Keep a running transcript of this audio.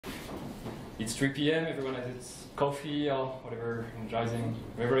It's 3 p.m. Everyone has its coffee or whatever energizing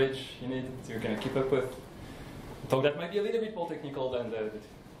beverage you need, so you're going to keep up with. Talk that might be a little bit more technical than the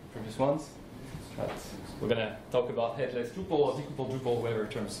previous ones. But we're going to talk about headless Drupal or decoupled Drupal, whatever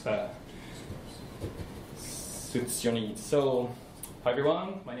terms suits your needs. So, hi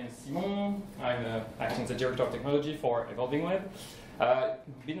everyone, my name is Simon. I'm acting as the Director of Technology for Evolving Web.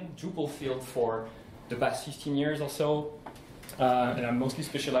 I've been in the Drupal field for the past 15 years or so, and I'm mostly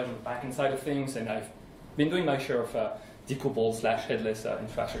specialized on the backend side of things, and I've been doing my share of decoupled/headless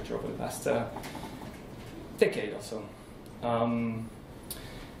infrastructure over the past decade or so.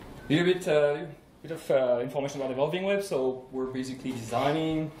 Little bit of information about Evolving Web. So we're basically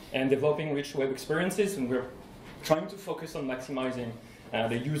designing and developing rich web experiences, and we're trying to focus on maximizing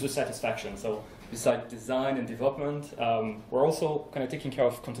the user satisfaction. So besides design and development, we're also kind of taking care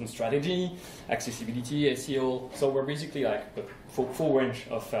of content strategy, accessibility, SEO. So we're basically like a full range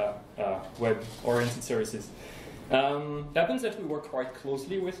of web-oriented services. It happens that we work quite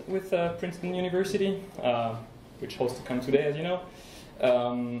closely with Princeton University, which hosts the camp today, as you know.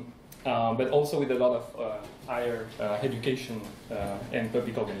 But also with a lot of higher education and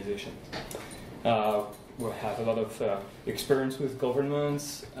public organizations. We have a lot of experience with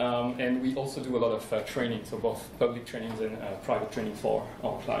governments, and we also do a lot of training, so both public trainings and private training for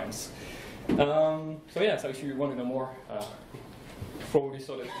our clients. So if you want to know more, probably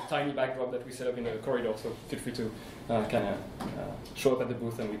saw the tiny backdrop that we set up in the corridor, so feel free to kind of show up at the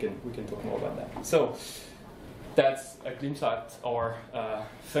booth and we can talk more about that. So that's a glimpse at our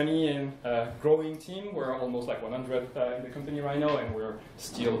funny and growing team. We're almost like 100 in the company right now, and we're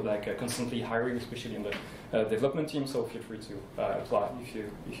still like constantly hiring, especially in the development team. So feel free to apply if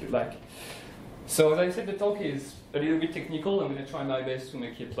you like. So as I said, the talk is a little bit technical. I'm going to try my best to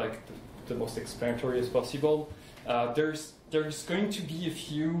make it like the most explanatory as possible. There's going to be a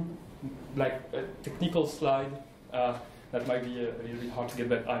few like technical slide that might be a little bit hard to get,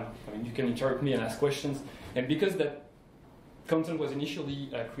 but I mean you can interrupt me and ask questions. And because that content was initially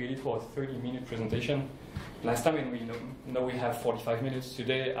created for a 30-minute presentation last time, and we know we have 45 minutes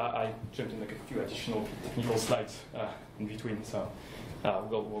today, I jumped in like a few additional technical slides in between. So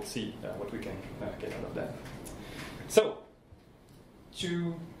we'll see what we can get out of that. So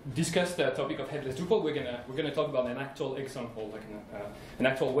to discuss the topic of headless Drupal, we're gonna talk about an actual example, like an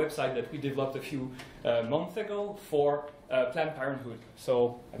actual website that we developed a few months ago for Planned Parenthood.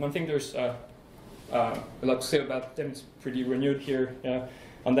 So I don't think there's a lot to say about them. It's pretty renewed here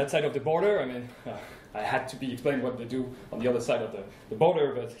on that side of the border. I mean, I had to be explained what they do on the other side of the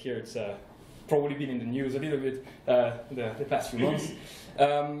border, but here it's probably been in the news a little bit the past few months.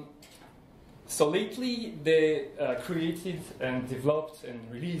 So lately, they created and developed and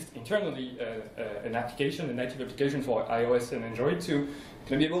released internally an application, a native application for iOS and Android to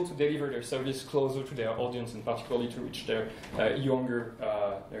be able to deliver their service closer to their audience, and particularly to reach their younger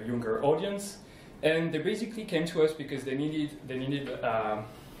audience. And they basically came to us because they needed a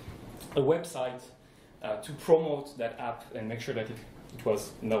website to promote that app and make sure that it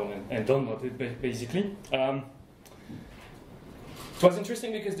was known and downloaded, basically. It was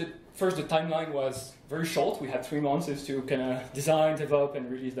interesting because the timeline was very short. We had 3 months to kind of design, develop, and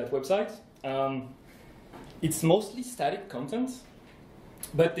release that website. It's mostly static content,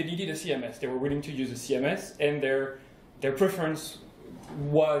 but they needed a CMS. They were willing to use a CMS, and their preference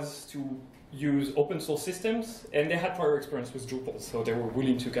was to use open source systems, and they had prior experience with Drupal, so they were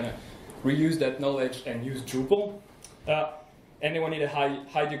willing to kind of reuse that knowledge and use Drupal. And they wanted a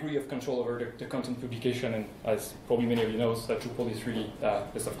high degree of control over the content publication, and as probably many of you know, so Drupal is really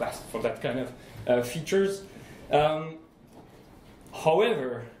best of class for that kind of features.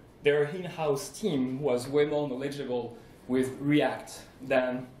 However, their in-house team was way more knowledgeable with React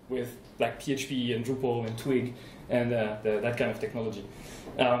than with like PHP and Drupal and Twig and that kind of technology.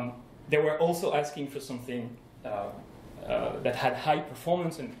 They were also asking for something that had high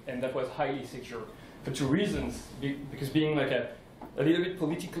performance and that was highly secure. For 2 reasons. Because being like a little bit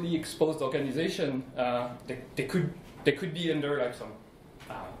politically exposed organization, they could be under like some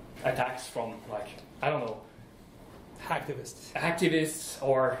attacks from like, I don't know, activists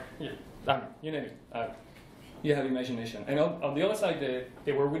or you name it. You have imagination. And on the other side,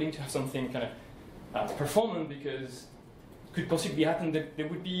 they were willing to have something kind of performant, because could possibly happen that there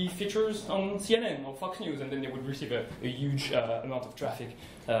would be features on CNN or Fox News, and then they would receive a huge amount of traffic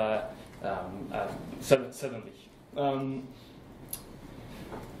suddenly.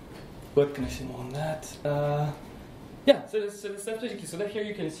 What can I say more on that? So that's basically. So that here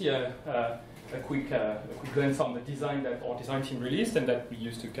you can see a quick glance on the design that our design team released, and that we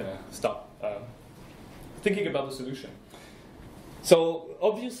used to kind of start thinking about the solution. So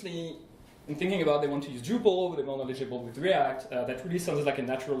obviously, in thinking about they want to use Drupal, they're more knowledgeable with React, that really sounds like a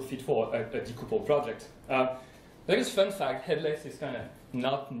natural fit for a decoupled project. I guess fun fact, headless is kind of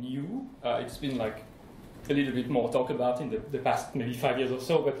not new. It's been like a little bit more talked about in the past maybe 5 years or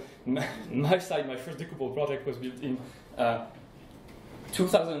so, but my side, my first decoupled project was built in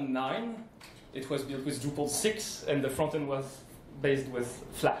 2009. It was built with Drupal 6, and the frontend was based with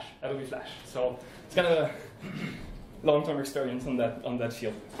Flash, Adobe Flash. So it's kind of a long-term experience on that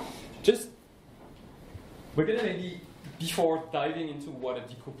field. We're gonna maybe, before diving into what a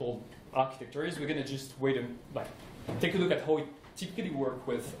decoupled architecture is, we're gonna just take a look at how it typically works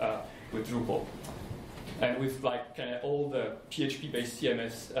with Drupal, and with like kind of all the PHP-based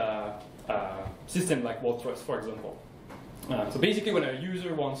CMS system like WordPress, for example. So basically, when a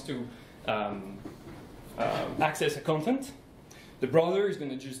user wants to access a content, the browser is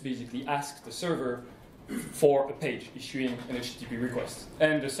going to just basically ask the server for a page, issuing an HTTP request.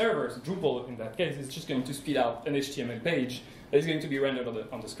 And the server, so Drupal in that case, is just going to spit out an HTML page that is going to be rendered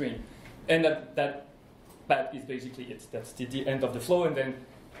on the screen. And that is basically it. That's the end of the flow, and then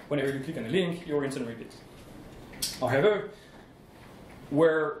whenever you click on a link, your instant repeat. However,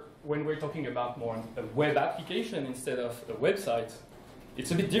 when we're talking about more a web application instead of a website,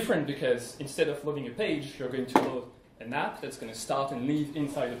 it's a bit different, because instead of loading a page, you're going to load an app that's going to start and live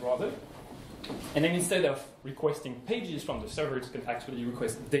inside the browser. And then instead of requesting pages from the server, it's going to actually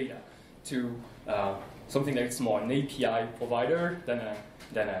request data to something that's more an API provider than a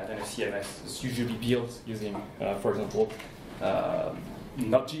CMS. It's usually built using, for example,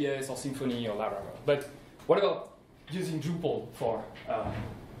 Next.js or Symfony or Laravel. But what about using Drupal for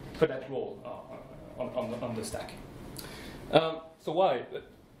that role on the stack? So why?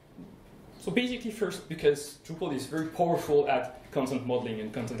 So basically, first, because Drupal is very powerful at content modeling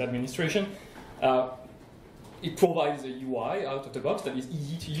and content administration. It provides a UI out of the box that is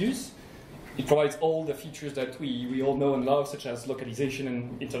easy to use. It provides all the features that we all know and love, such as localization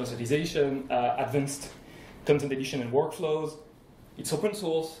and internationalization, advanced content edition and workflows. It's open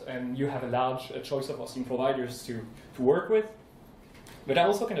source, and you have a large choice of hosting providers to work with. But there are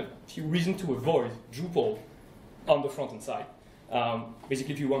also kind of a few reasons to avoid Drupal on the front-end side.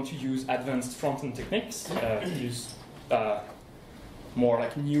 Basically, if you want to use advanced front-end techniques, use more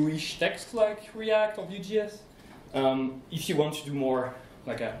like newish text like React or Vue.js. If you want to do more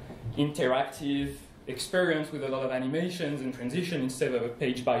like an interactive experience with a lot of animations and transition instead of a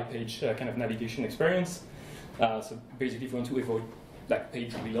page-by-page kind of navigation experience. So basically, if you want to avoid like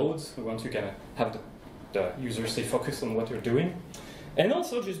page reloads, we want to kind of have the user stay focused on what you're doing. And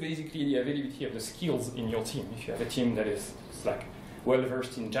also just basically the availability of the skills in your team. If you have a team that is like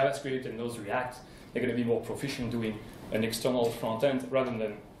well-versed in JavaScript and knows React, they're going to be more proficient doing an external front end rather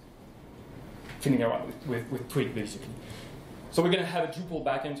than fiddling around with Twig, basically. So we're going to have a Drupal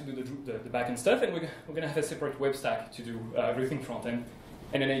backend to do the backend stuff, and we're going to have a separate web stack to do everything front end,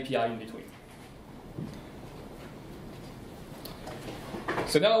 and an API in between.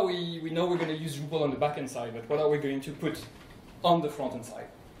 So now we know we're going to use Drupal on the backend side, but what are we going to put on the front end side?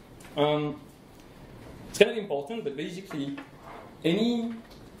 It's kind of important, but basically any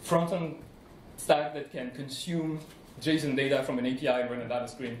front end stack that can consume JSON data from an API and run a data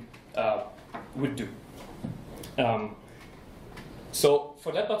screen would do. So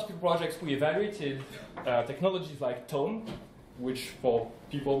for that particular project, we evaluated technologies like Tone, which for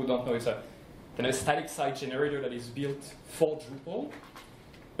people who don't know, it's a kind of static site generator that is built for Drupal.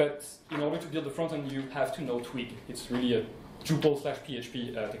 But in order to build the front end, you have to know Twig. It's really a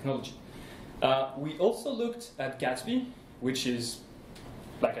Drupal/PHP technology. We also looked at Gatsby, which is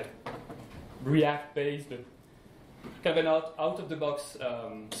like a React-based, kind of an out-of-the-box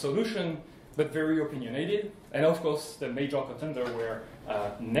solution, but very opinionated. And of course, the major contender were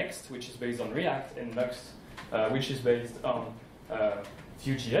Next, which is based on React, and Next, which is based on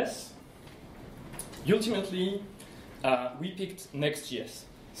Vue.js. Ultimately, we picked Next.js.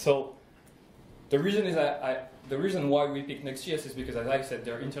 So the reason is the reason why we picked Next.js is because, as I said,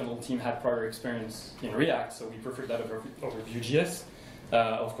 their internal team had prior experience in React, so we preferred that over Vue.js.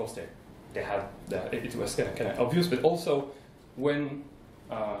 Of course, they had it was kind of obvious, but also when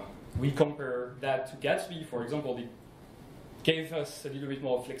we compare that to Gatsby, for example, it gave us a little bit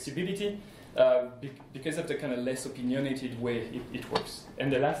more flexibility because of the kind of less opinionated way it works.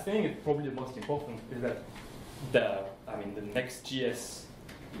 And the last thing, and probably the most important, is that the Next.js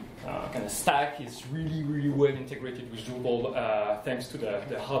kind of stack is really, really well integrated with Drupal thanks to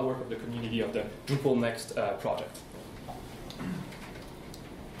the hard work of the community of the Drupal Next project.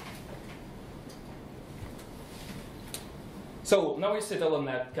 So now we settle on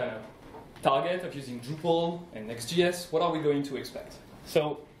that kind of target of using Drupal and Next.js. What are we going to expect?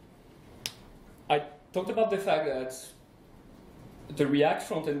 So talked about the fact that the React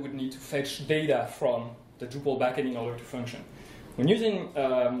frontend would need to fetch data from the Drupal backend in order to function. When using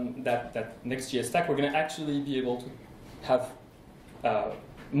that Next.js stack, we're going to actually be able to have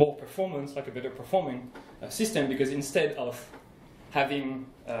more performance, like a better performing system, because instead of having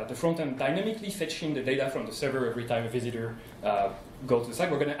the frontend dynamically fetching the data from the server every time a visitor goes to the site,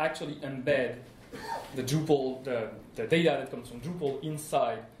 we're going to actually embed the Drupal, the data that comes from Drupal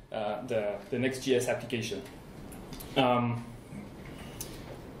inside the Next.js application.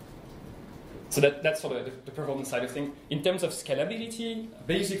 So that's sort of the performance side of things. In terms of scalability,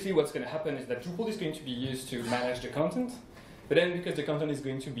 basically what's going to happen is that Drupal is going to be used to manage the content, but then because the content is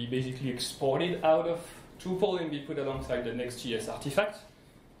going to be basically exported out of Drupal and be put alongside the Next.js artifact,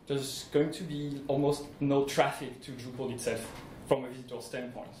 there's going to be almost no traffic to Drupal itself from a visitor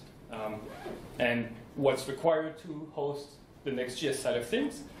standpoint. And what's required to host the Next.js side of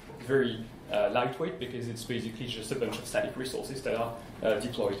things, very lightweight, because it's basically just a bunch of static resources that are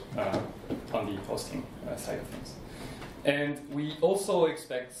deployed on the hosting side of things. And we also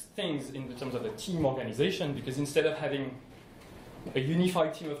expect things in terms of the team organization, because instead of having a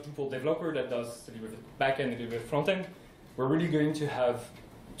unified team of Drupal developer that does deliver the backend and deliver the frontend, we're really going to have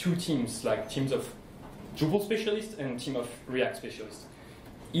two teams, like teams of Drupal specialists and team of React specialists.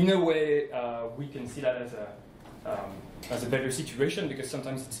 In a way, we can see that as a better situation, because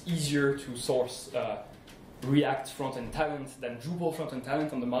sometimes it's easier to source React front-end talent than Drupal front-end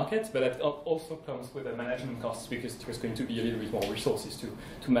talent on the market, but that also comes with a management costs, because there's going to be a little bit more resources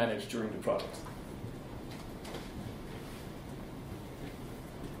to manage during the project.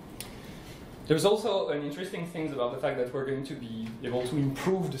 There's also an interesting thing about the fact that we're going to be able to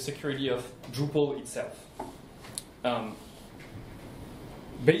improve the security of Drupal itself.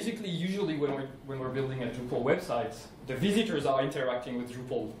 Basically, usually when we're building a Drupal website, the visitors are interacting with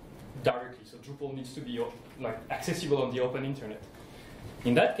Drupal directly. So Drupal needs to be accessible on the open internet.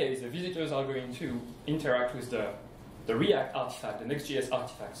 In that case, the visitors are going to interact with the React artifact, the Next.js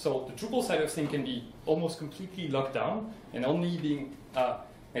artifact. So the Drupal side of things can be almost completely locked down and only being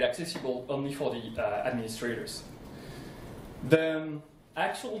made accessible only for the administrators. The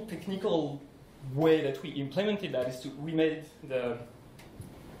actual technical way that we implemented that is we made the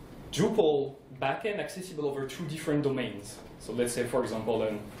Drupal backend accessible over two different domains. So let's say, for example,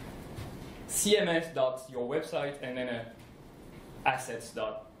 an cms.yourwebsite and then a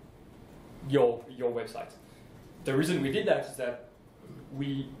assets.your website. The reason we did that is that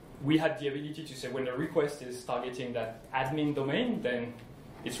we had the ability to say when the request is targeting that admin domain, then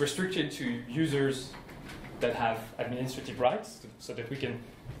it's restricted to users that have administrative rights, so that we can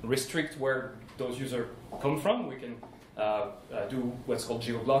restrict where those users come from. We can do what's called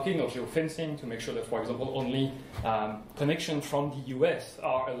geo-blocking or geo-fencing to make sure that, for example, only connections from the US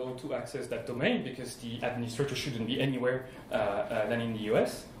are allowed to access that domain, because the administrator shouldn't be anywhere than in the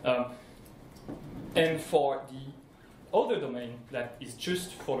US. And for the other domain that is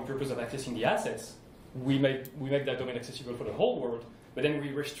just for the purpose of accessing the assets, we make that domain accessible for the whole world, but then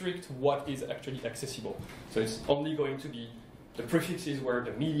we restrict what is actually accessible. So it's only going to be the prefixes where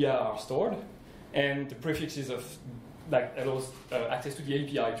the media are stored, and the prefixes of allows access to the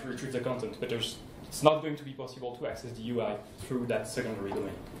API to retrieve the content, but it's not going to be possible to access the UI through that secondary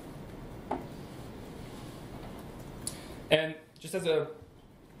domain. And just as a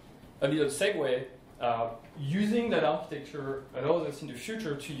little segue, using that architecture allows us in the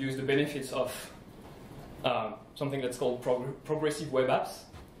future to use the benefits of something that's called progressive web apps,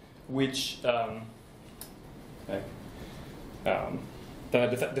 which the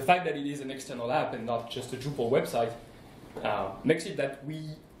fact that it is an external app and not just a Drupal website makes it that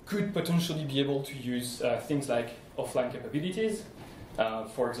we could potentially be able to use things like offline capabilities.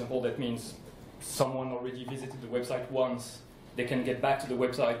 For example, that means someone already visited the website once, they can get back to the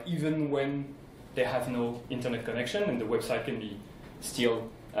website even when they have no internet connection, and the website can be still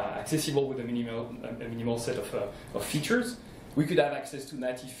accessible with a minimal set of features. We could have access to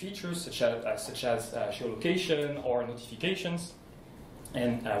native features such as geolocation or notifications,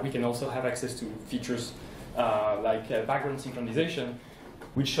 and we can also have access to features like background synchronization,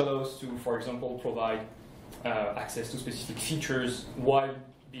 which allows to, for example, provide access to specific features while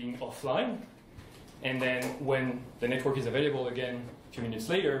being offline. And then when the network is available again a few minutes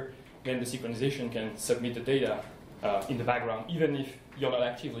later, then the synchronization can submit the data in the background, even if you're not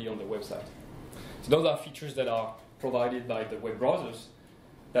actively on the website. So those are features that are provided by the web browsers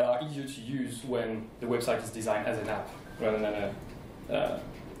that are easier to use when the website is designed as an app rather than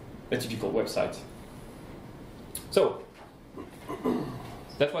a typical website. So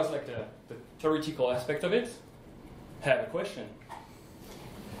that was like the theoretical aspect of it. I have a question.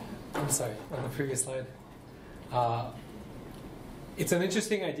 Sorry, on the previous slide. It's an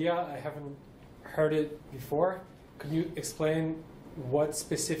interesting idea. I haven't heard it before. Could you explain what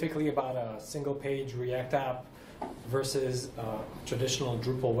specifically about a single-page React app versus a traditional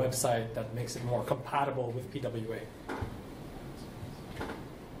Drupal website that makes it more compatible with PWA?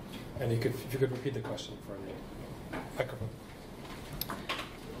 And if you could repeat the question for me. Microphone.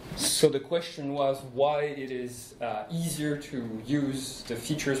 So the question was why it is easier to use the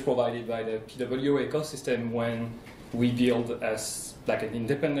features provided by the PWA ecosystem when we build as like an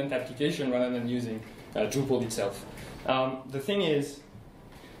independent application rather than using Drupal itself. The thing is,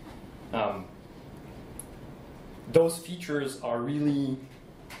 those features are really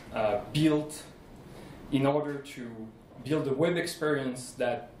built in order to build a web experience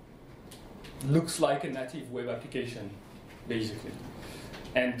that looks like a native web application, basically.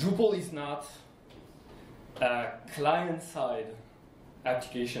 And Drupal is not a client-side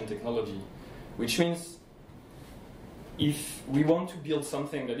application technology, which means if we want to build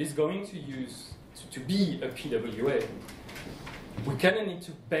something that is going to use to be a PWA, we kind of need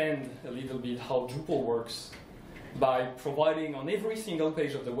to bend a little bit how Drupal works by providing on every single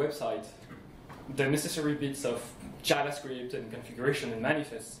page of the website the necessary bits of JavaScript and configuration and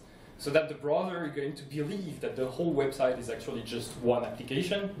manifests, so that the browser is going to believe that the whole website is actually just one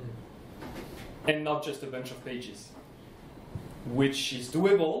application and not just a bunch of pages, which is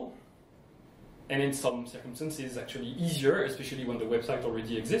doable and in some circumstances actually easier, especially when the website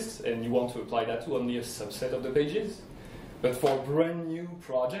already exists and you want to apply that to only a subset of the pages. But for a brand new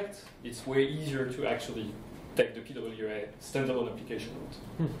project, it's way easier to actually take the PWA standalone application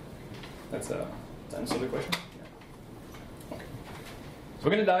route. That's answer the question. So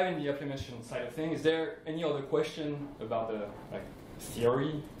we're going to dive in the implementation side of things. Is there any other question about the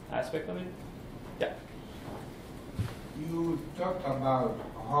theory aspect of it? Yeah. You talked about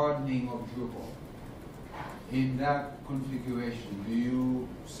hardening of Drupal. In that configuration, do you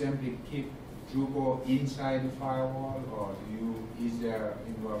simply keep Drupal inside the firewall, or is there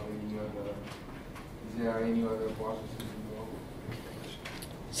any other processes involved?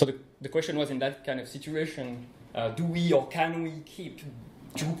 So the question was, in that kind of situation, do we or can we keep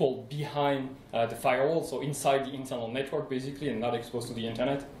Drupal behind the firewall, so inside the internal network basically and not exposed to the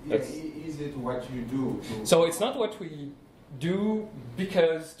internet? Yeah, is it what you do? So it's not what we do,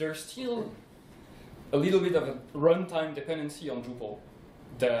 because there's still a little bit of a runtime dependency on Drupal.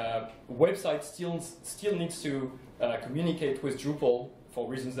 The website still needs to communicate with Drupal for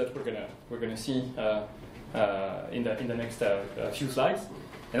reasons that we're gonna see in the next few slides.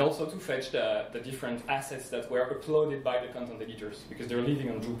 And also to fetch the different assets that were uploaded by the content editors, because they're living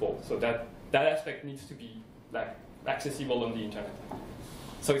on Drupal. So that aspect needs to be accessible on the internet.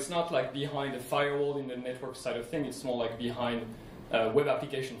 So it's not like behind a firewall in the network side of things. It's more like behind a web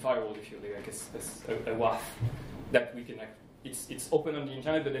application firewall, if you like, a WAF that we can. It's open on the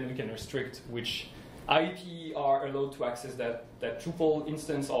internet, but then we can restrict which IP are allowed to access that Drupal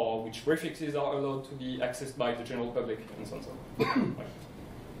instance, or which prefixes are allowed to be accessed by the general public, and so on.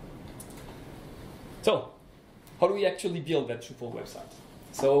 So, how do we actually build that Drupal website?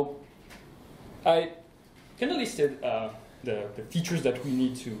 So, I kind of listed the features that we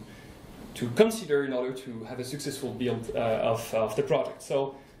need to consider in order to have a successful build of the project.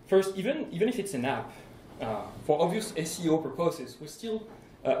 So, first, even if it's an app, for obvious SEO purposes,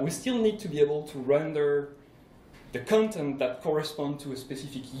 we still need to be able to render the content that correspond to a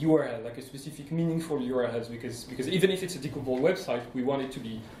specific URL, like a specific meaningful URLs, because even if it's a decoupled website, we want it to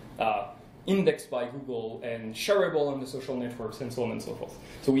be indexed by Google and shareable on the social networks and so on and so forth.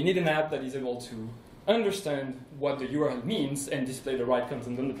 So we need an app that is able to understand what the URL means and display the right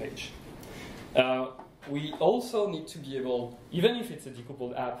content on the page. We also need to be able, even if it's a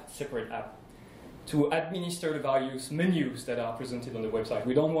decoupled app, separate app, to administer the various menus that are presented on the website.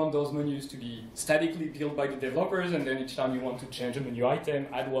 We don't want those menus to be statically built by the developers, and then each time you want to change a menu item,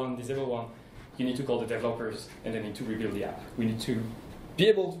 add one, disable one, you need to call the developers and then need to rebuild the app. We need to be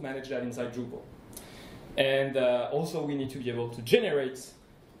able to manage that inside Drupal. And also we need to be able to generate,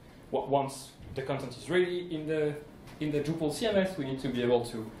 once the content is ready in the Drupal CMS, we need to be able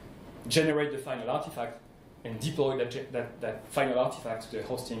to generate the final artifact and deploy that final artifact to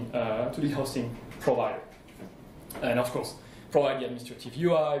the hosting provider. And of course, provide the administrative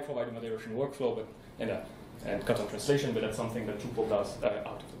UI, provide the moderation workflow, and content translation, but that's something that Drupal does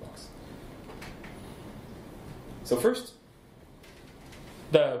out of the box. So first,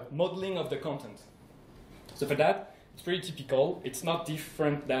 the modeling of the content. So for that, it's pretty typical. It's not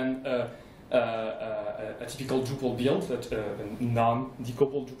different than a typical Drupal build, a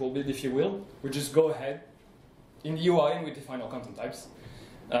non-decoupled Drupal build, if you will. We just go ahead in the UI and we define our content types.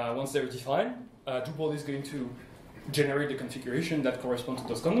 once they're defined, Drupal is going to generate the configuration that corresponds to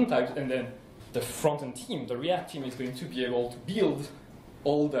those content types, and then the front-end team, the React team, is going to be able to build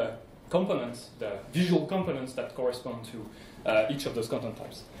all the components, the visual components that correspond to each of those content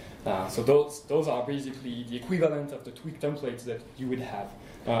types. So those are basically the equivalent of the tweak templates that you would have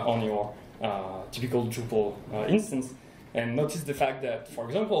on your typical Drupal instance. And notice the fact that, for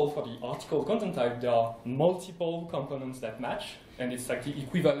example, for the article content type, there are multiple components that match, and it's like the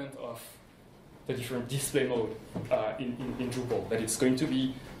equivalent of the different display mode in Drupal. That it's going to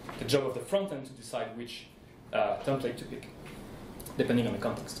be the job of the front end to decide which template to pick, depending on the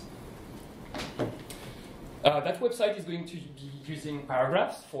context. That website is going to be using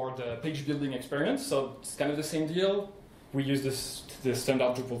paragraphs for the page building experience, so it's kind of the same deal. We use the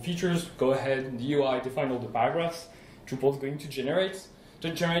standard Drupal features. Go ahead in the UI, define all the paragraphs. Drupal is going to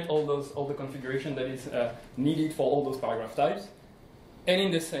generate all the configuration that is needed for all those paragraph types. And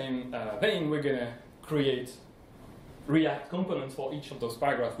in the same vein, we're going to create React components for each of those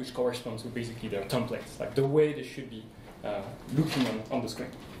paragraphs, which corresponds to basically their templates, like the way they should be looking on the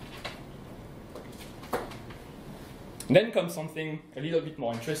screen. And then comes something a little bit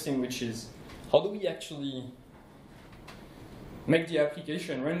more interesting, which is how do we actually make the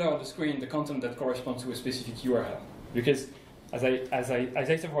application render on the screen the content that corresponds to a specific URL? Because as I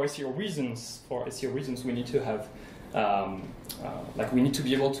said, for SEO reasons, we need to have we need to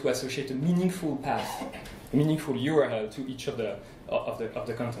be able to associate a meaningful path, a meaningful URL to each of the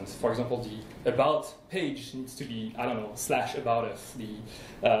contents. For example, the about page needs to be, I don't know, /about us.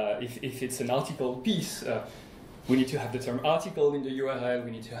 If it's an article piece, we need to have the term article in the URL.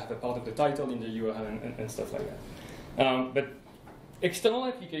 We need to have a part of the title in the URL and stuff like that. But external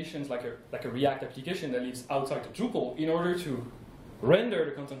applications like a React application that lives outside of Drupal, in order to render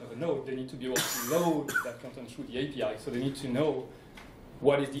the content of a node, they need to be able to load that content through the API. So they need to know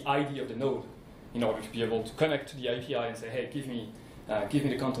what is the ID of the node in order to be able to connect to the API and say, hey, give me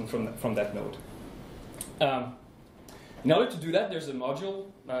the content from that node. In order to do that, there's a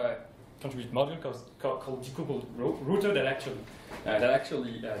module, contribute module called Decoupled Router that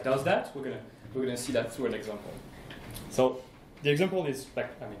actually does that. We're gonna see that through an example. So the example is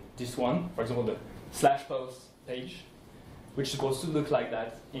this one, for example, the /post page, which is supposed to look like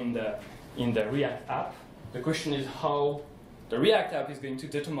that in the React app. The question is how the React app is going to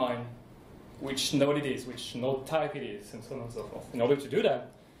determine which node it is, which node type it is, and so on and so forth. In order to do that,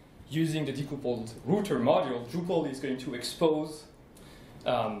 using the Decoupled Router module, Drupal is going to expose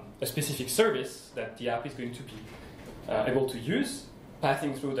a specific service that the app is going to be able to use,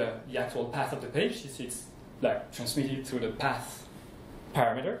 passing through the actual path of the page. It's like transmitted through the path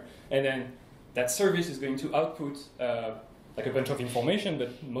parameter, and then that service is going to output like a bunch of information,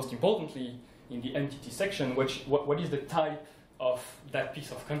 but most importantly, in the entity section, what is the type of that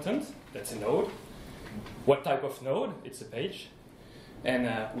piece of content? That's a node. What type of node? It's a page. And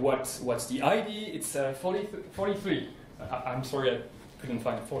what's the ID? It's 43. I'm sorry, I couldn't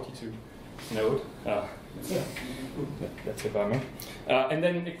find a 42 node. That's a bummer. And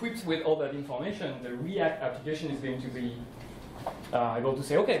then equipped with all that information, the React application is going to be able to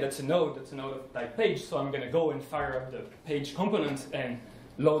say, okay, that's a node of type page, so I'm going to go and fire up the page component and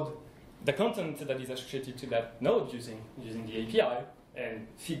load the content that is associated to that node using the API and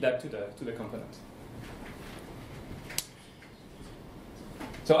feed that to the component.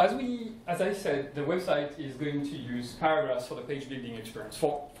 So as I said, the website is going to use paragraphs for the page building experience.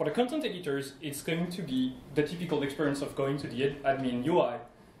 For the content editors, it's going to be the typical experience of going to the admin UI,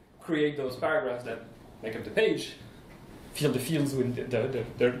 create those paragraphs that make up the page, fill the fields with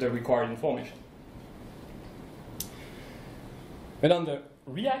the required information. And on the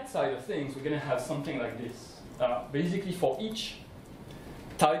React side of things, we're going to have something like this. Basically, for each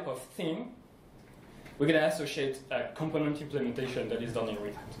type of thing, we're going to associate a component implementation that is done in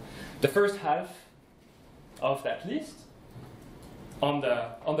React. The first half of that list, on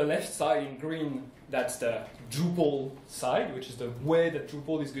the left side in green, that's the Drupal side, which is the way that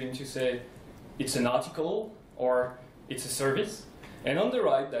Drupal is going to say it's an article or it's a service. And on the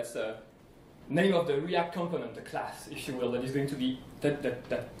right, that's the name of the React component, the class, if you will, that is going to be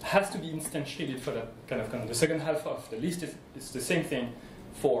that has to be instantiated for that kind of content. The second half of the list is the same thing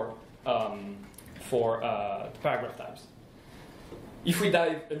for the paragraph types. If we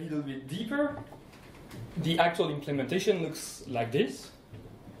dive a little bit deeper, the actual implementation looks like this,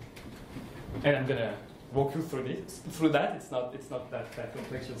 and I'm gonna walk you through that. It's not that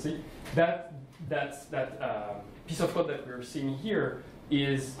complex. You'll see that piece of code that we're seeing here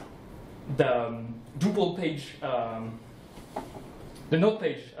is the Drupal page, the node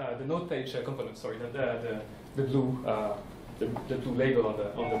page component. Sorry, the blue the blue label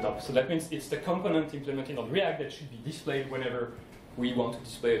on the top. So that means it's the component implemented on React that should be displayed whenever we want to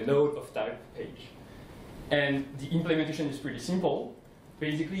display a node of type page. And the implementation is pretty simple.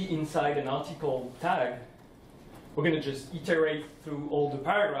 Basically, inside an article tag, we're going to just iterate through all the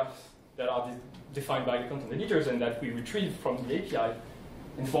paragraphs that are defined by the content editors and that we retrieve from the API.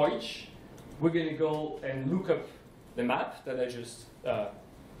 And for each, we're going to go and look up the map that I just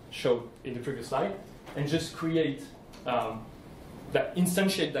showed in the previous slide and just create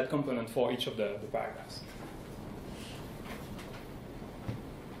instantiate that component for each of the paragraphs.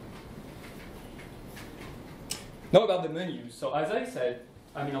 Now about the menu. So as I said,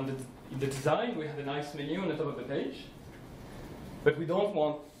 I mean, in the design, we have a nice menu on the top of the page, but we don't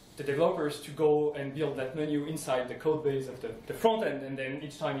want the developers to go and build that menu inside the code base of the front end, and then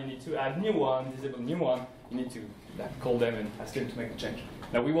each time you need to add new one, disable new one, you need to call them and ask them to make the change.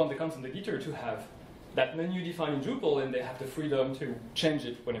 Now we want the content editor to have that menu defined in Drupal, and they have the freedom to change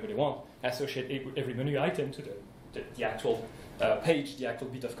it whenever they want, associate every menu item to the actual page, the actual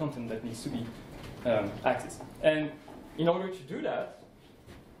bit of content that needs to be accessed. And in order to do that,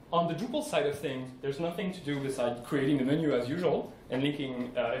 on the Drupal side of things, there's nothing to do besides creating the menu as usual and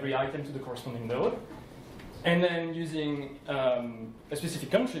linking every item to the corresponding node. And then using a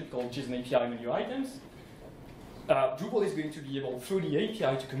specific concept called JSON API menu items, Drupal is going to be able, through the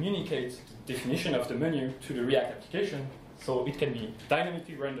API, to communicate the definition of the menu to the React application so it can be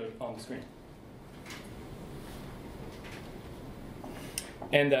dynamically rendered on the screen.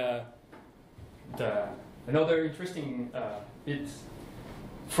 And another interesting bit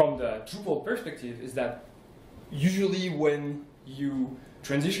from the Drupal perspective is that usually when you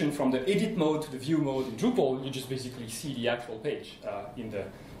transition from the edit mode to the view mode in Drupal, you just basically see the actual page in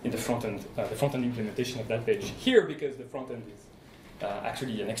the front end implementation of that page. Here, because the front end is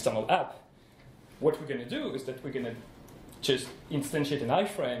actually an external app, what we're going to do is that we're going to just instantiate an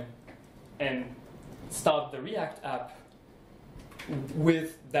iframe and start the React app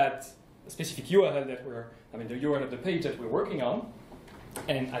with that specific URL that the URL of the page that we're working on.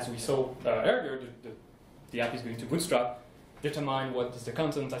 And as we saw earlier, the app is going to bootstrap, determine what is the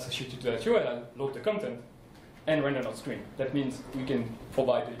content associated to that URL, load the content, and render on screen. That means we can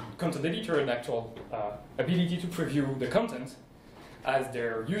provide the content editor an actual ability to preview the content as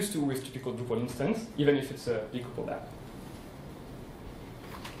they're used to with typical Drupal instance, even if it's a decoupled app.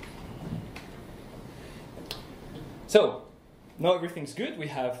 So now everything's good. We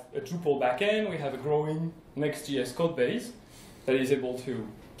have a Drupal backend, we have a growing Next.js code base that is able to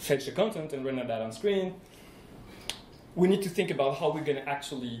fetch the content and render that on screen. We need to think about how we're going to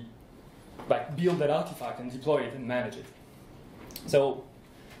actually build that artifact and deploy it and manage it. So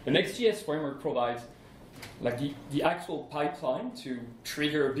the Next.js framework provides the actual pipeline to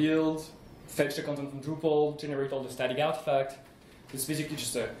trigger a build, fetch the content from Drupal, generate all the static artifact. It's basically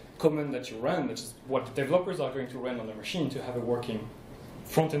just a command that you run, which is what the developers are going to run on the machine to have a working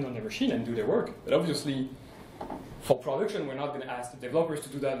front end on the machine and do their work. But obviously, for production, we're not going to ask the developers to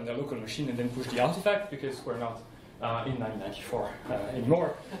do that on their local machine and then push the artifact, because we're not in 1994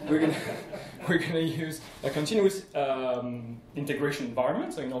 anymore. We're going to use a continuous integration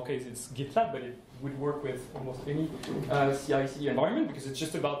environment. So in our case, it's GitLab, but it would work with almost any CI/CD environment, because it's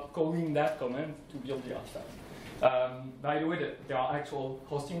just about calling that command to build the artifact. By the way, there are actual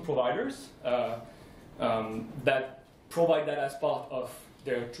hosting providers that provide that as part of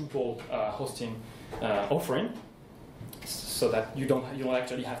their Drupal hosting offering, so that you don't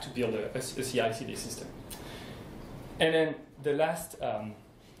actually have to build a CI/CD system. And then the last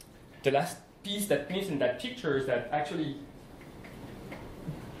piece that means in that picture is that actually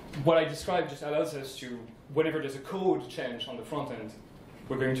what I described just allows us to, whenever there's a code change on the front end,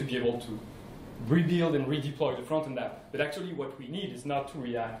 we're going to be able to rebuild and redeploy the front end app. But actually what we need is not to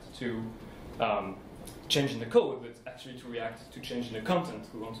react to change in the code, but actually to react to change in the content.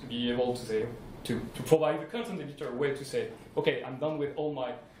 We want to be able to say, to provide the content editor a way to say, okay, I'm done with all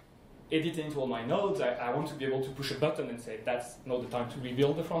my editing to all my nodes. I want to be able to push a button and say, that's now the time to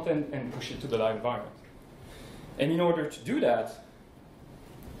rebuild the front end and push it to the live environment. And in order to do that,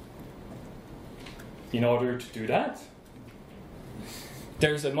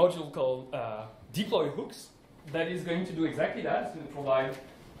 there's a module called deploy hooks that is going to do exactly that. It's going to provide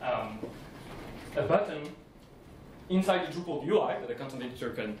a button inside the Drupal UI that the content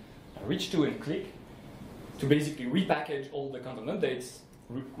editor can reach to and click to basically repackage all the content updates,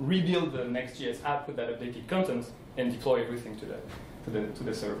 rebuild the Next.js app with that updated content, and deploy everything to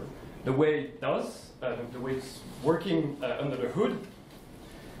the server. The way it does, the way it's working under the hood,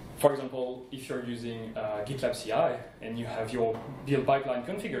 for example, if you're using GitLab CI and you have your build pipeline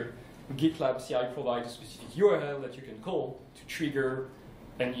configured, GitLab CI provides a specific URL that you can call to trigger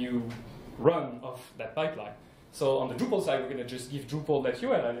a new run of that pipeline. So on the Drupal side, we're going to just give Drupal that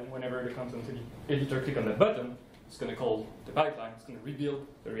URL, and whenever the content editor click on that button, it's going to call the pipeline, it's going to rebuild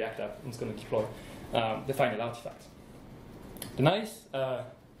the React app, and it's going to deploy the final artifact. The nice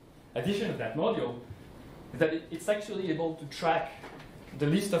addition of that module is that it's actually able to track the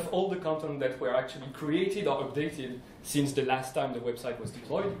list of all the content that were actually created or updated since the last time the website was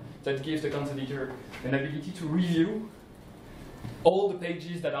deployed. That gives the content editor an ability to review all the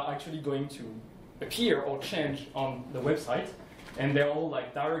pages that are actually going to appear or change on the website, and they're all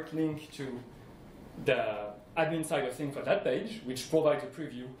like direct link to the admin side of things for that page, which provides a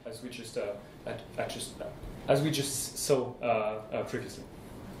preview as we just saw previously.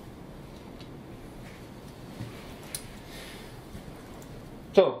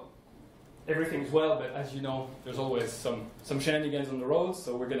 So everything's well, but as you know, there's always some shenanigans on the road.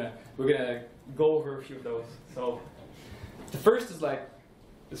 So we're gonna go over a few of those. So the first is like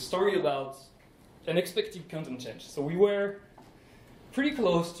the story about an expected content change. So we were pretty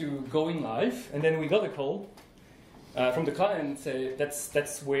close to going live, and then we got a call from the client say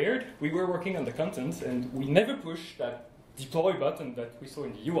that's weird. We were working on the content, and we never pushed that deploy button that we saw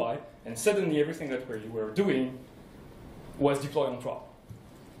in the UI, and suddenly everything that we were doing was deployed on prod.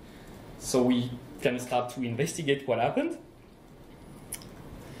 So we kind of start to investigate what happened,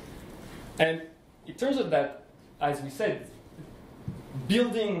 and it turns out that, as we said,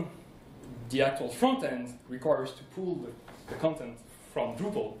 building the actual front end requires to pull the content from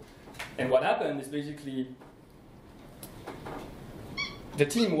Drupal. And what happened is basically the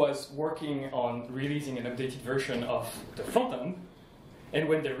team was working on releasing an updated version of the front end, and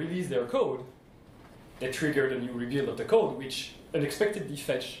when they released their code, they triggered a new rebuild of the code, which unexpectedly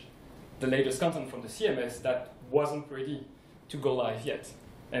fetched the latest content from the CMS that wasn't ready to go live yet.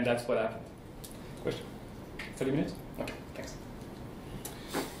 And that's what happened. Question? 30 minutes? Okay, thanks.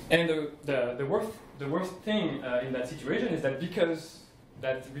 And the worst thing in that situation is that because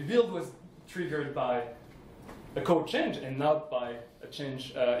that rebuild was triggered by a code change and not by a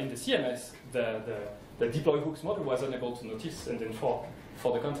change in the CMS, the deploy hooks model was unable to notice, and then for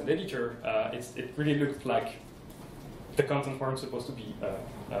the content editor, it really looked like the content weren't supposed to be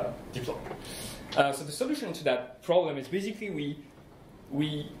deployed. So the solution to that problem is basically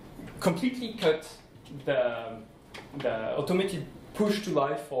we completely cut the automated push to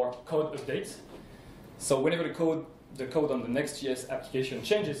live for code updates. So whenever the code on the Next.js application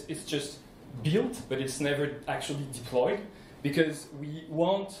changes, it's just built, but it's never actually deployed, because we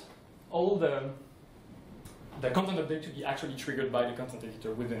want all the content update to be actually triggered by the content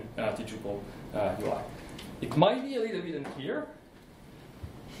editor within the Drupal UI. It might be a little bit unclear.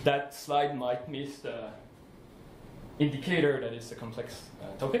 That slide might miss the indicator that it's a complex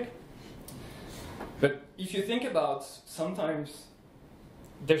topic. But if you think about, sometimes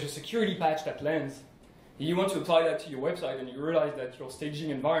there's a security patch that lands, you want to apply that to your website, and you realize that your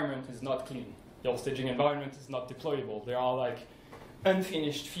staging environment is not clean. Your staging environment is not deployable. There are like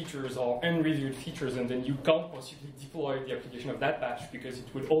unfinished features or unreviewed features, and then you can't possibly deploy the application of that patch because it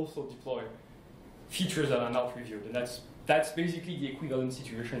would also deploy features that are not reviewed. And that's basically the equivalent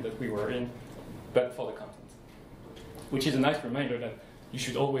situation that we were in, but for the content. Which is a nice reminder that you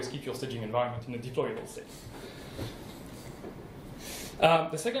should always keep your staging environment in a deployable state.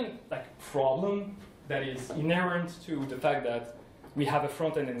 The second problem that is inherent to the fact that we have a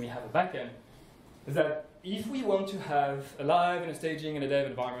front end and we have a back end is that if we want to have a live and a staging and a dev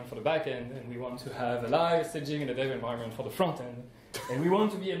environment for the back end, and we want to have a live staging and a dev environment for the front end, and we want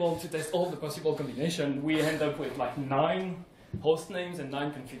to be able to test all the possible combinations, we end up with like 9 host names and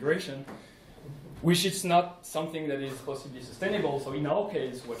 9 configurations, which is not something that is possibly sustainable. So in our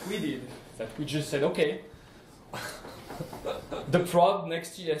case, what we did is that we just said, okay, the prod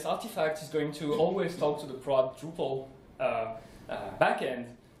Next.js artifact is going to always talk to the prod Drupal backend.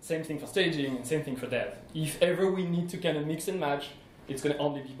 Same thing for staging and same thing for dev. If ever we need to kind of mix and match, it's going to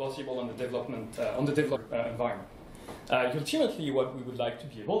only be possible on the development environment. Ultimately, what we would like to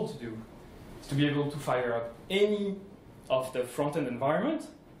be able to do is to be able to fire up any of the front-end environment,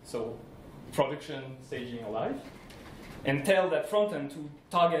 so production, staging, or live, and tell that front-end to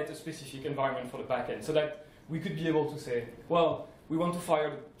target a specific environment for the back-end, so that we could be able to say, well, we want to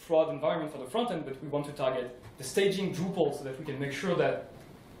fire the prod environment for the front-end, but we want to target the staging Drupal so that we can make sure that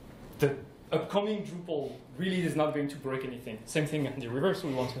the upcoming Drupal really is not going to break anything. Same thing in the reverse,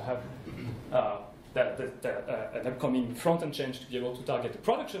 we want to have an upcoming front-end change to be able to target the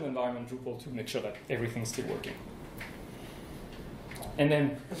production environment Drupal to make sure that everything's still working. And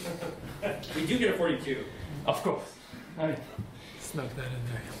then we do get a 42. Of course. I mean, Snuck that in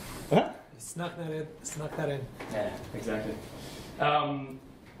there. Huh? Snuck that in. Yeah, exactly.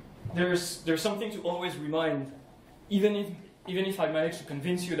 There's something to always remind, even if I manage to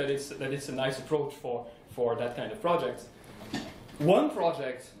convince you that it's a nice approach for that kind of project. One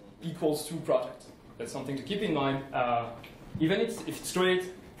project equals two projects. That's something to keep in mind. Even if it's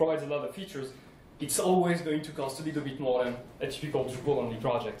great, provides a lot of features, it's always going to cost a little bit more than a typical Drupal-only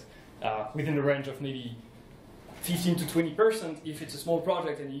project, within the range of maybe 15 to 20% if it's a small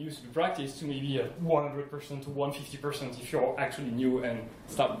project and you use the practice, to maybe 100% to 150% if you're actually new and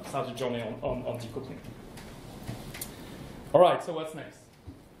start the journey on decoupling. All right, so what's next?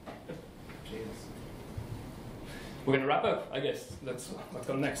 We're going to wrap up, I guess. That's what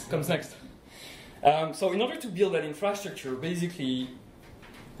comes next. So in order to build that infrastructure, basically,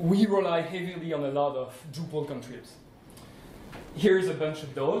 we rely heavily on a lot of Drupal contribs. Here's a bunch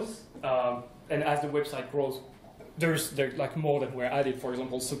of those, and as the website grows, there's like more that were added. For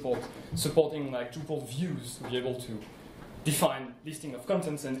example, supporting like Drupal views to be able to define listing of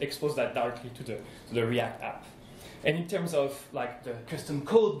contents and expose that directly to the React app. And in terms of like the custom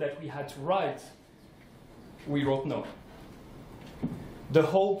code that we had to write, we wrote none. The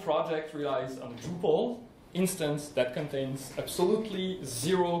whole project relies on a Drupal instance that contains absolutely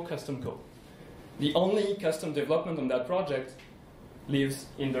zero custom code. The only custom development on that project lives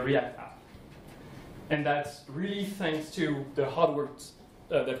in the React app. And that's really thanks to the hard work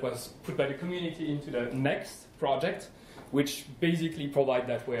that was put by the community into the Next project, which basically provide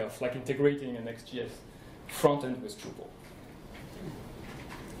that way of like integrating a Next.js frontend with Drupal.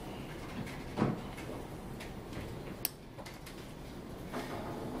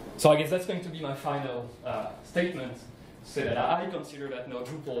 So I guess that's going to be my final statement, say that I consider that now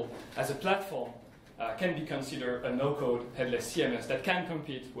Drupal as a platform can be considered a no-code headless CMS that can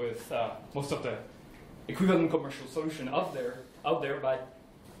compete with most of the equivalent commercial solution out there by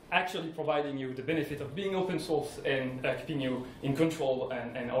actually providing you the benefit of being open source and keeping you in control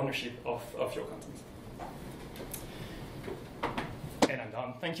and ownership of your content. And I'm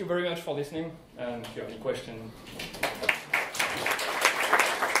done. Thank you very much for listening. And if you have any questions.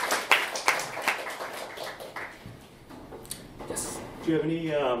 Yes. Do you have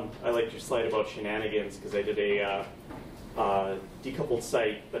any, I liked your slide about shenanigans because I did a decoupled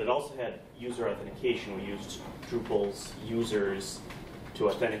site, but it also had user authentication. We used Drupal's users to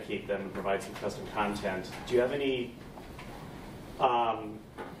authenticate them and provide some custom content. Do you have any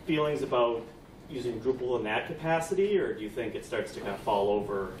feelings about using Drupal in that capacity, or do you think it starts to kind of fall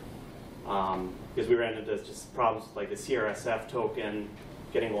over? Because we ran into just problems with like the CRSF token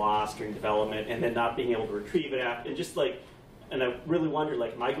getting lost during development and then not being able to retrieve it after, and just like, and I really wondered,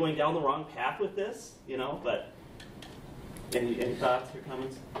 like, am I going down the wrong path with this? You know, but any thoughts or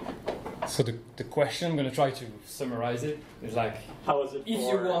comments? So the question, I'm going to try to summarize it, is like, how is it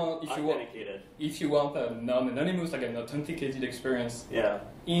authenticated? If you want a non-anonymous, like an authenticated experience, yeah,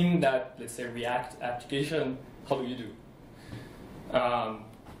 in that, let's say, React application, how do you do?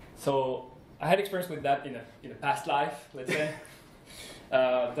 So I had experience with that in a past life, let's say.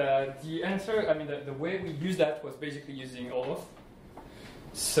 The answer, I mean, the way we use that was basically using OAuth.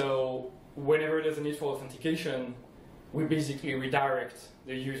 So whenever there's a need for authentication, we basically redirect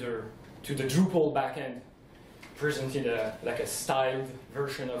the user to the Drupal backend, presented like a styled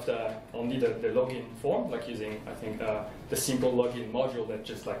version of only the login form, like using, I think, the simple login module that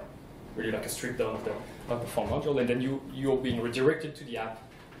just like really like a strip down of the form module, and then you're being redirected to the app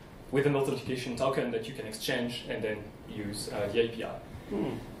with an authentication token that you can exchange and then use the API.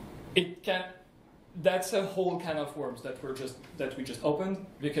 It can. That's a whole can of worms that we just opened,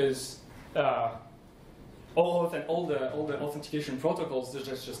 because OAuth and all the authentication protocols,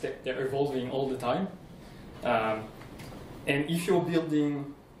 they're evolving all the time. And if you're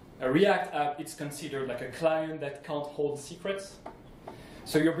building a React app, it's considered like a client that can't hold secrets.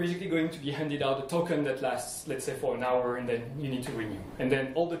 So you're basically going to be handed out a token that lasts, let's say, for an hour, and then you need to renew. And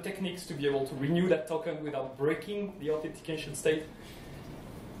then all the techniques to be able to renew that token without breaking the authentication state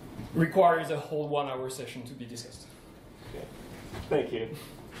requires a whole 1 hour session to be discussed. Okay. Thank you.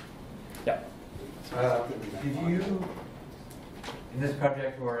 Yeah. Did you, in this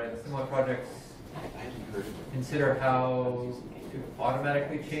project or in similar projects, consider how to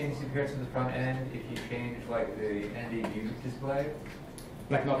automatically change the appearance of the front end if you change like the ND view display?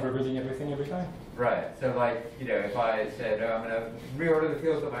 Like not revealing everything every time? Right. So like, you know, if I said, oh, I'm going to reorder the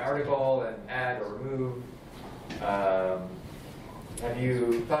fields of my article and add or remove, have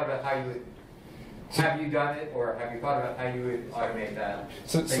you thought about how you would, have you done it, or have you thought about how you would automate that?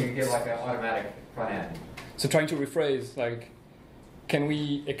 So you get like an automatic front end. So trying to rephrase, like, can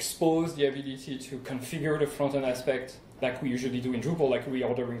we expose the ability to configure the front end aspect like we usually do in Drupal, like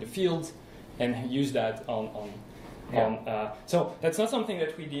reordering the fields, and use that so that's not something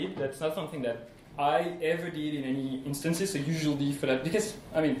that we did. That's not something that I ever did in any instances. So usually for that, because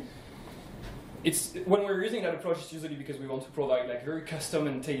I mean, it's when we're using that approach, it's usually because we want to provide like very custom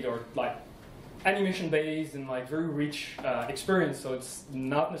and tailored, like animation-based and like very rich experience. So it's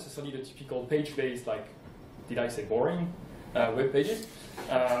not necessarily the typical page-based, like, did I say boring, web pages?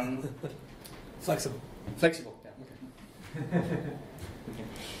 Flexible. Flexible, yeah. Okay.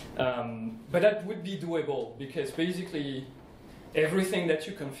 But that would be doable because basically everything that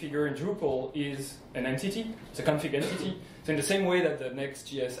you configure in Drupal is an entity. It's a config entity. So in the same way that the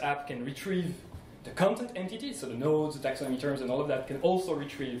Next.js app can retrieve the content entity, so the nodes, the taxonomy terms, and all of that, can also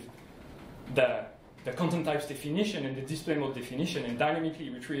retrieve the content types definition and the display mode definition and dynamically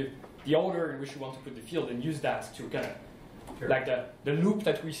retrieve the order in which you want to put the field and use that to kind of, like the loop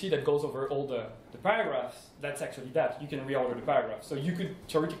that we see that goes over all the paragraphs, that's actually that. You can reorder the paragraphs. So you could,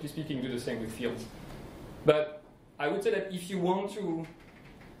 theoretically speaking, do the same with fields. But I would say that if you want to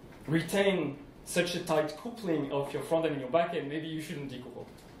retain such a tight coupling of your front end and your back end, maybe you shouldn't decouple.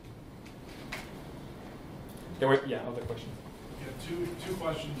 There were, other questions. Yeah, two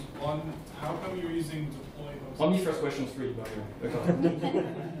questions. One, how come you're using deploy hooks? Only first question 3, by the way.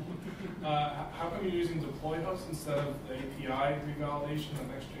 How come you're using deploy hooks instead of the API revalidation that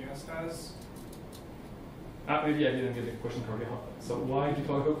Next.js has? Maybe I didn't get the question correctly. So why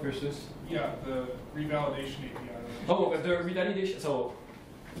deploy hook versus? Yeah, the revalidation API. Oh, the revalidation. So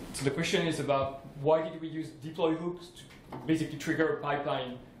the question is about why did we use deploy hooks to basically trigger a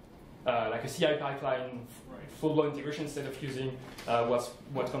pipeline, like a CI pipeline, full-blown integration instead of using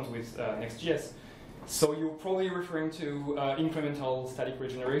what comes with Next.js. So you're probably referring to incremental static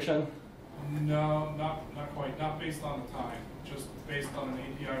regeneration? No, not quite. Not based on the time. Just based on an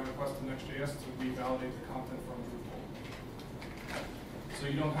API request to Next.js to revalidate the content from Drupal. So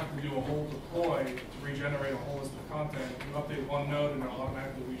you don't have to do a whole deploy to regenerate a whole list of content. You update one node and it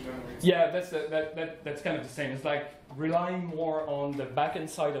automatically regenerates. Yeah, that's kind of the same. It's like relying more on the backend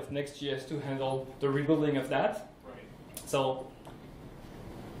side of Next.js to handle the rebuilding of that. Right. So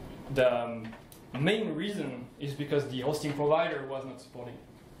the main reason is because the hosting provider was not supporting it.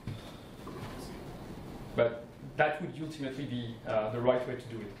 But that would ultimately be the right way to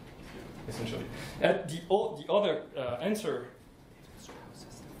do it, essentially. The other answer.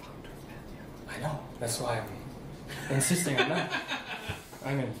 I know. That's why I'm insisting on that.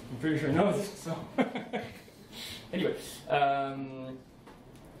 I mean, I'm pretty sure he knows. So anyway,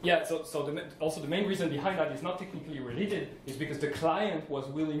 also the main reason behind that is not technically related. Is because the client was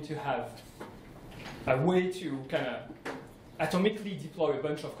willing to have a way to kind of atomically deploy a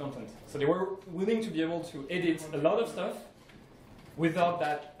bunch of content. So they were willing to be able to edit a lot of stuff without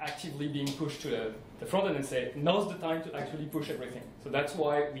that actively being pushed to the front end and say, now's the time to actually push everything. So that's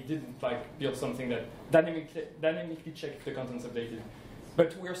why we didn't build something that dynamically checked if the content's updated.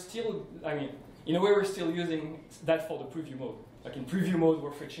 But we're still, in a way, we're still using that for the preview mode. Like in preview mode,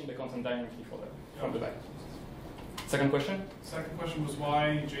 we're fetching the content dynamically from the back. Second question? Second question was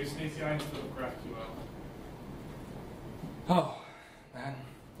why JSON API instead of GraphQL? Oh, man.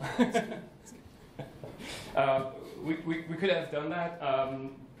 We could have done that.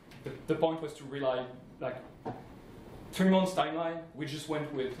 The point was to rely, 3 months timeline, we just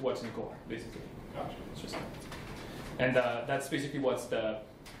went with what's in core, basically. Gotcha. It's just that. And that's basically what the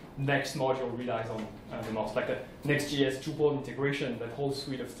next module relies on the most. Like the Next.js Drupal integration, that whole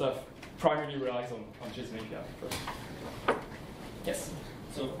suite of stuff primarily relies on JSON API first. Yes?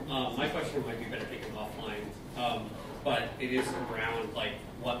 So my question might be better taken offline, but it is around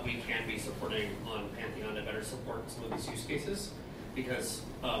what we can be supporting on Pantheon to better support some of these use cases. Because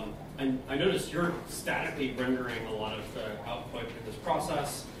I noticed you're statically rendering a lot of the output in this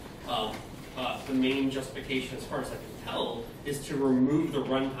process. The main justification, as far as I can tell, is to remove the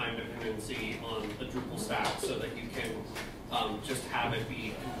runtime dependency on the Drupal stack so that you can just have it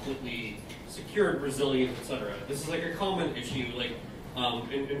be completely secured, resilient, etc. This is a common issue.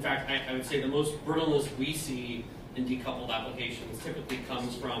 In fact, I would say the most brittleness we see in decoupled applications typically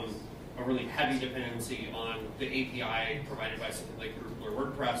comes from a really heavy dependency on the API provided by something like Drupal or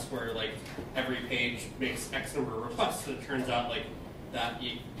WordPress, where every page makes X number of requests, and it turns out that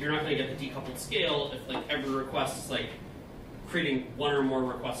you're not going to get the decoupled scale if every request is creating one or more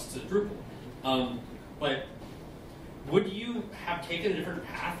requests to Drupal. But would you have taken a different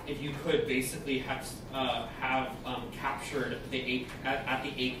path if you could basically have captured at the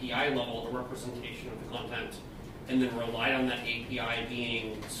API level a representation of the content, and then relied on that API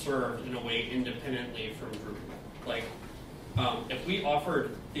being served in a way independently from Drupal? If we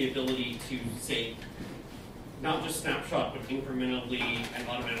offered the ability to, say, not just snapshot, but incrementally and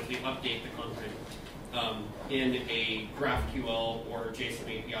automatically update the content in a GraphQL or JSON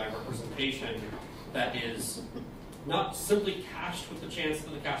API representation that is not simply cached with the chance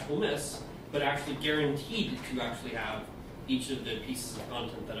that the cache will miss, but actually guaranteed to actually have each of the pieces of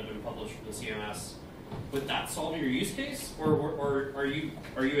content that have been published from the CMS. Would that solve your use case, or are you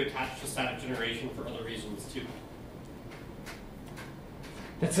attached to static generation for other reasons too?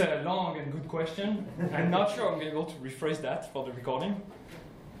 That's a long and good question. I'm not sure I'm going to be able to rephrase that for the recording.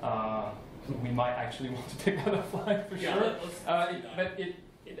 We might actually want to take that offline for sure.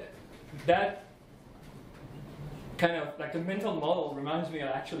 That kind of like the mental model reminds me of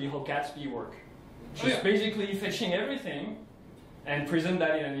actually how Gatsby work. Just basically fetching everything and present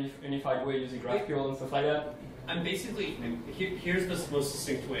that in a unified way using GraphQL and stuff like that. I'm basically, here's the most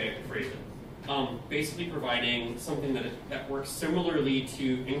succinct way I could phrase it. Basically providing something that works similarly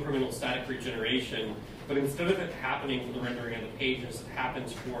to incremental static regeneration, but instead of it happening for the rendering of the pages, it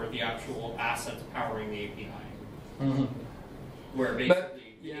happens for the actual assets powering the API. Mm-hmm. Where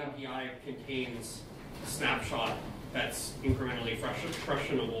basically the API contains a snapshot that's incrementally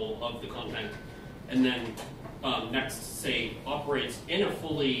freshenable of the content, and then Next, say, operates in a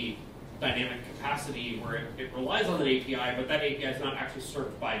fully dynamic capacity where it relies on an API, but that API is not actually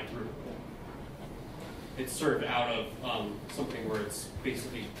served by Drupal. It's served out of something where it's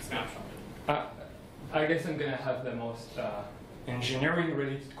basically snapshotted. I guess I'm going to have the most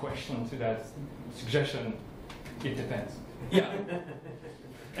engineering-related question to that suggestion. It depends. Yeah.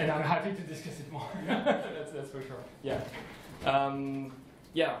 And I'm happy to discuss it more. that's for sure. Yeah.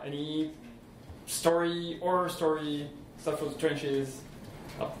 Yeah. Any story stuff for the trenches?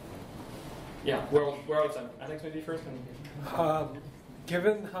 Oh. Yeah. Where else? Alex, maybe first.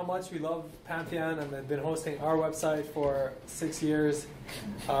 Given how much we love Pantheon and have been hosting our website for 6 years,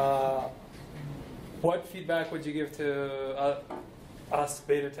 what feedback would you give to us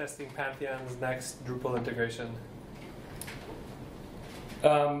beta testing Pantheon's next Drupal integration?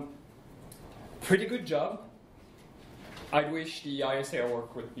 Pretty good job. I wish the ISA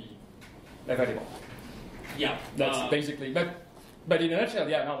work would be available. Yeah, that's basically. But in a nutshell,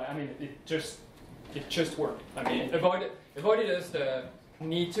 yeah, no. I mean, it just worked. I mean, avoided us the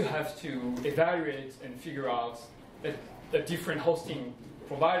need to have to evaluate and figure out the different hosting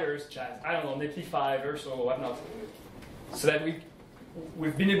providers, such as, I don't know, Netlify or so, whatnot, so that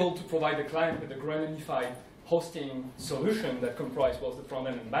we've been able to provide the client with a unified hosting solution that comprised both the front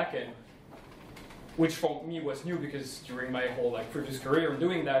end and back end, which for me was new because during my whole previous career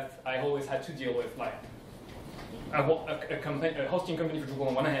doing that, I always had to deal with a hosting company for Drupal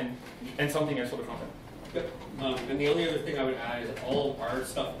on one hand and something else for the front end. Yep. And the only other thing I would add is all of our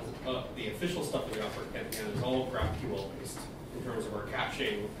stuff, the official stuff that we offer at Pantheon is all GraphQL based in terms of our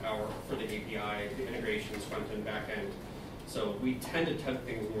caching, for the API, the integrations, front end, back end. So we tend to test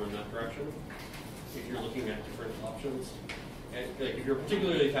things more in that direction if you're looking at different options. And if you're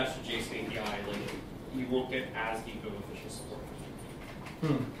particularly attached to JSON API, you won't get as deep of official support.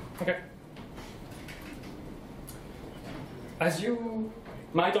 Okay. As you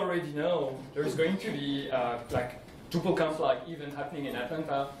might already know, there's going to be DrupalConf event happening in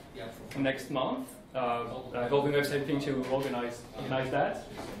Atlanta next month. Evolving Web's helping to organize that.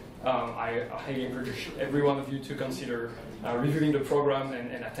 I highly encourage every one of you to consider reviewing the program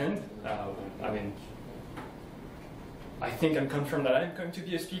and attend. I mean, I think I'm confirmed that I'm going to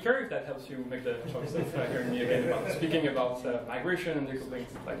be a speaker, if that helps you make the choice of hearing me again speaking about migration and decoupling,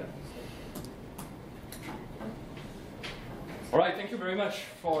 stuff like that. All right, thank you very much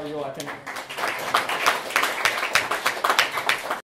for your attention.